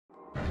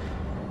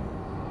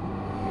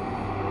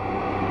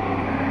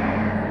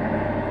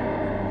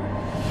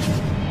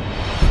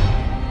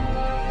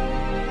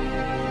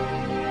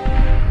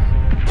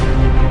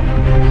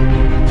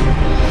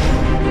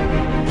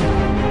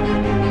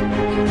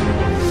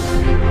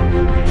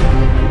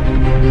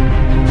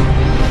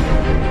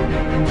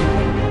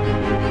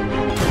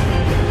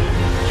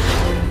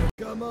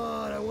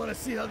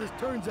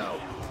this turns out.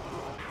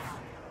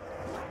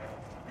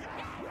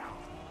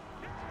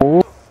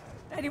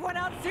 Anyone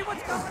out see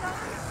what's going on?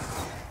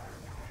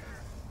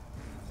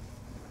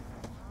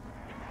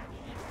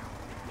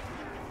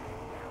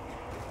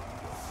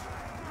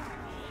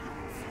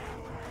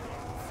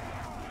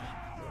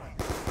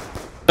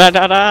 Da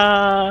da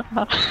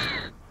da!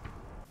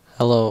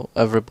 Hello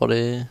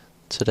everybody,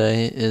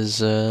 today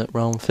is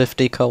round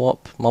 50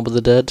 co-op Mob of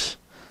the Dead,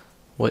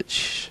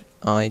 which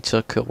I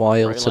took a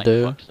while to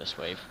do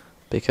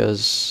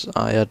because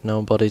I had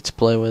nobody to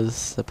play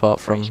with apart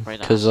from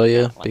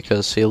Kazuya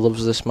because he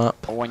loves this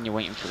map. Or when you're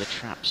waiting for the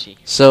trap, see.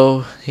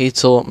 So he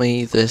taught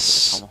me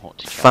this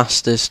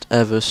fastest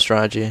ever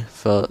strategy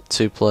for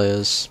 2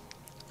 players,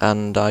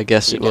 and I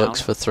guess it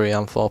works for 3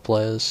 and 4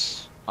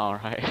 players.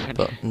 Alright.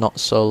 But not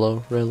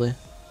solo, really.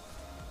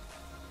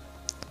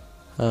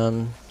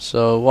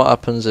 So what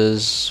happens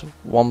is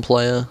one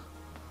player,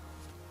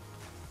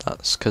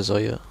 that's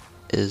Kazuya,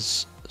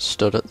 is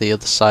stood at the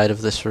other side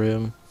of this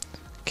room,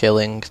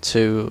 killing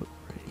 2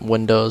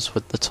 windows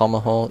with the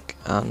tomahawk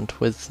and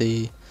with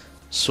the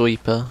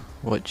sweeper,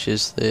 which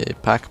is the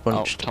pack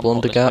punch to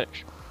blunder gap,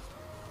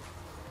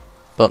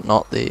 but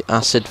not the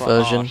acid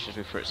version.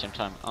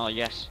 Oh,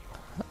 yes.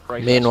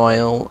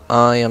 Meanwhile,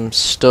 I am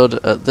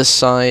stood at this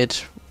side,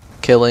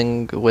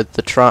 killing with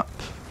the trap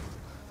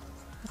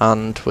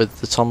and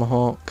with the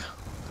tomahawk.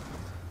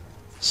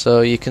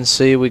 So you can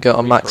see we got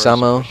a max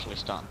ammo,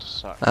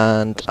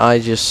 and I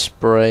just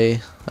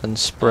spray and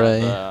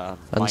spray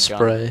and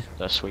spray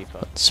and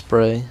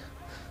spray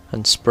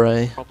and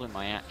spray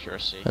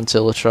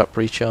until the trap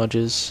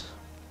recharges,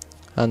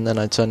 and then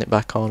I turn it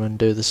back on and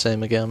do the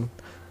same again.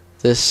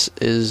 This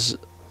is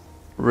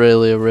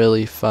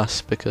really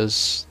fast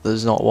because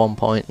there's not one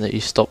point that you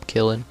stop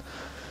killing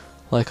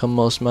like on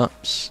most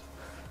maps,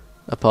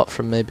 apart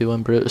from maybe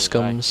when Brutus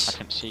comes. I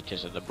can see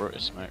because of the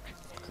Brutus smoke.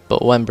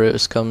 But when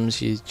Brutus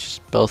comes, you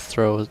just both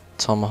throw a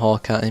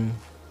tomahawk at him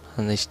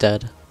and he's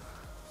dead.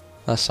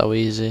 That's how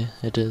easy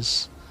it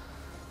is.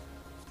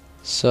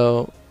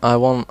 So I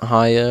want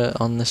higher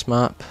on this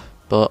map,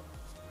 but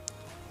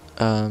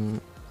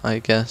I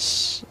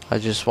guess I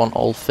just want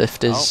all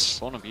 50s. Oh,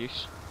 spawn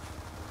abuse.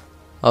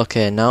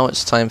 Okay, now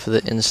it's time for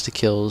the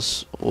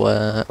insta-kills,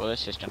 where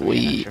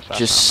we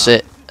just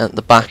sit at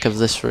the back of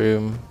this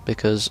room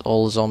because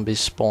all the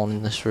zombies spawn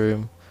in this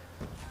room.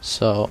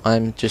 So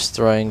I'm just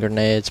throwing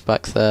grenades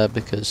back there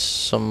because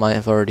some might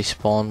have already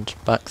spawned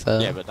back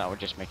there. Yeah, but that would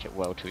just make it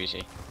well too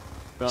easy.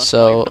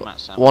 So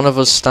one of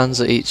us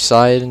stands at each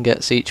side and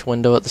gets each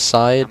window at the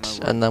side,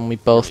 and then we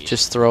both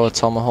just throw a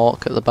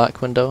tomahawk at the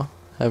back window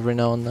every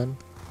now and then,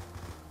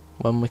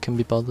 when we can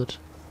be bothered.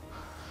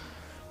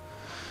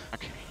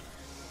 Okay.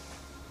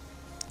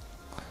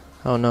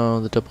 Oh no,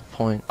 the double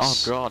points. Oh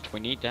god, we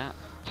need that.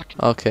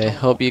 Okay,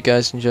 hope you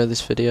guys enjoy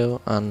this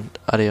video, and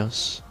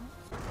adios.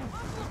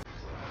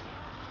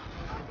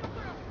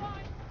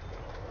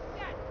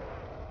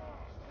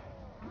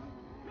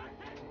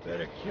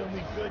 Better kill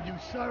me good, you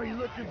sorry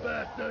looking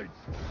bastards!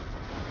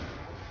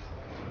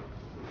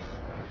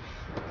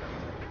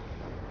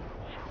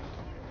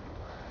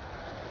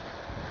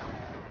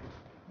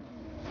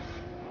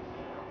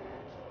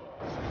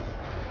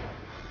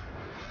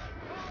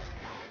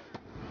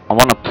 I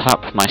want to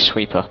pop my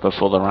sweeper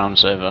before the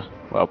round's over.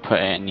 Well, put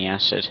it in the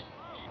acid.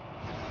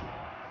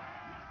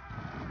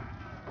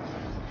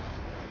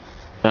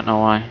 Don't know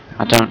why.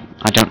 I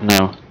don't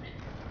know.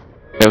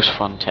 It was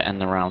fun to end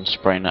the round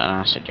spraying at an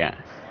acid jet.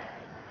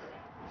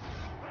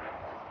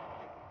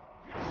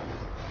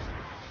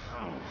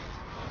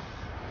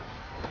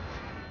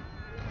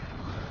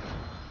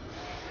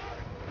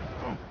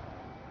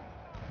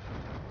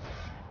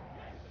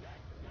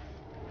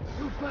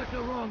 You backed the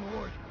wrong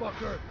horse,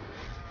 fucker!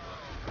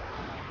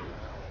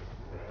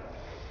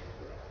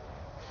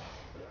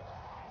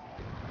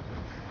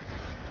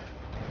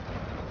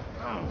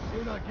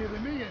 You're not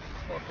giving me any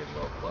fucking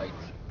low fights.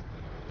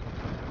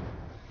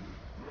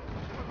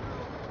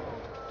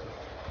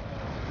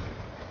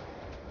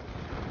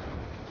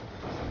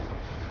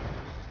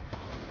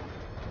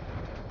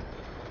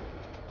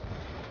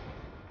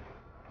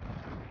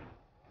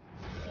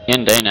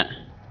 End, ain't it?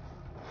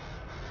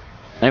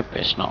 Nope,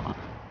 it's not.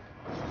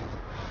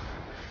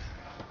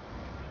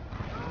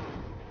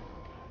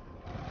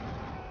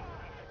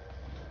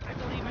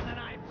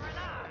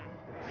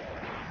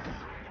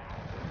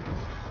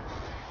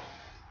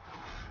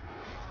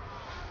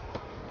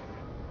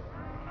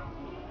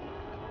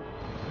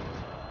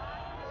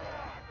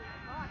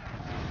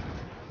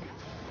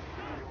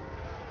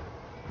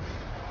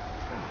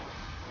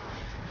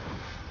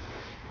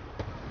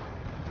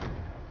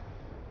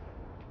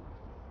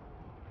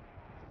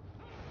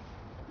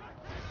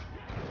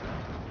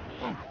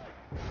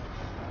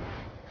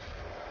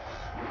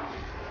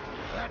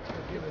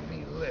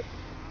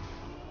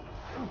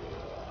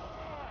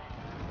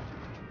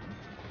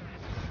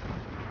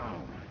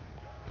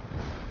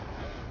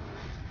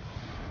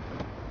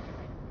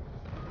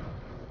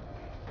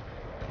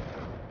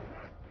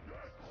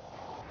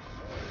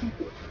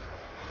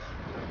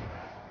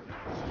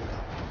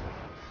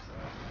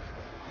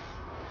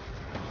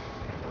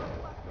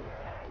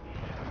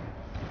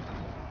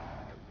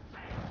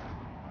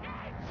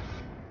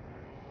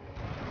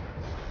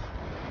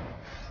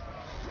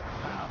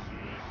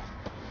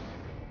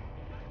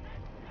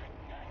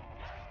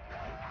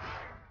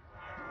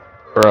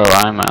 Bro,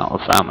 I'm out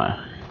of ammo.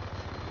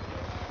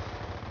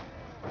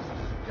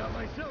 Got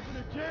myself in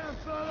a jam,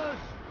 fellas.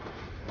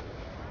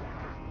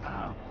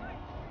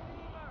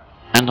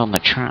 And on the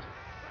trap.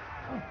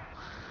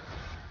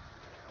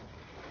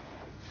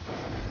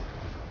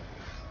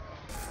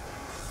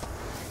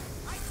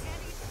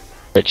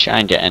 Which I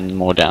ain't getting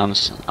more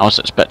downs. I was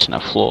expecting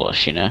a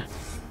flawless, you know.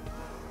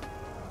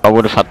 If I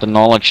would have had the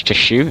knowledge to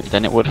shoot,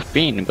 then it would have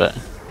been, but...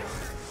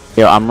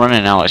 Yo, I'm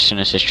running out as soon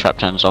as this trap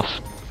turns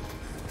off.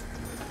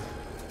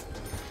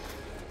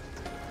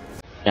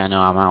 Yeah,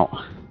 no, I'm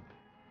out.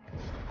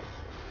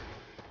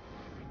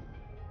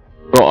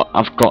 But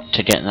I've got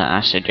to get that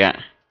acid jet.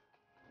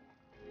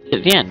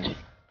 At the end.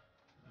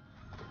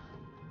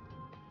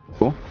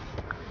 Cool.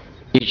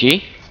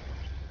 GG.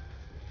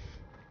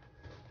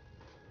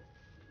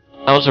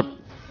 That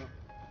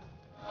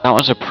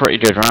was a pretty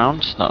good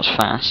round. That was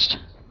fast.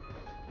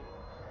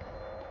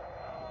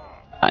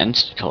 That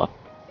insta-kill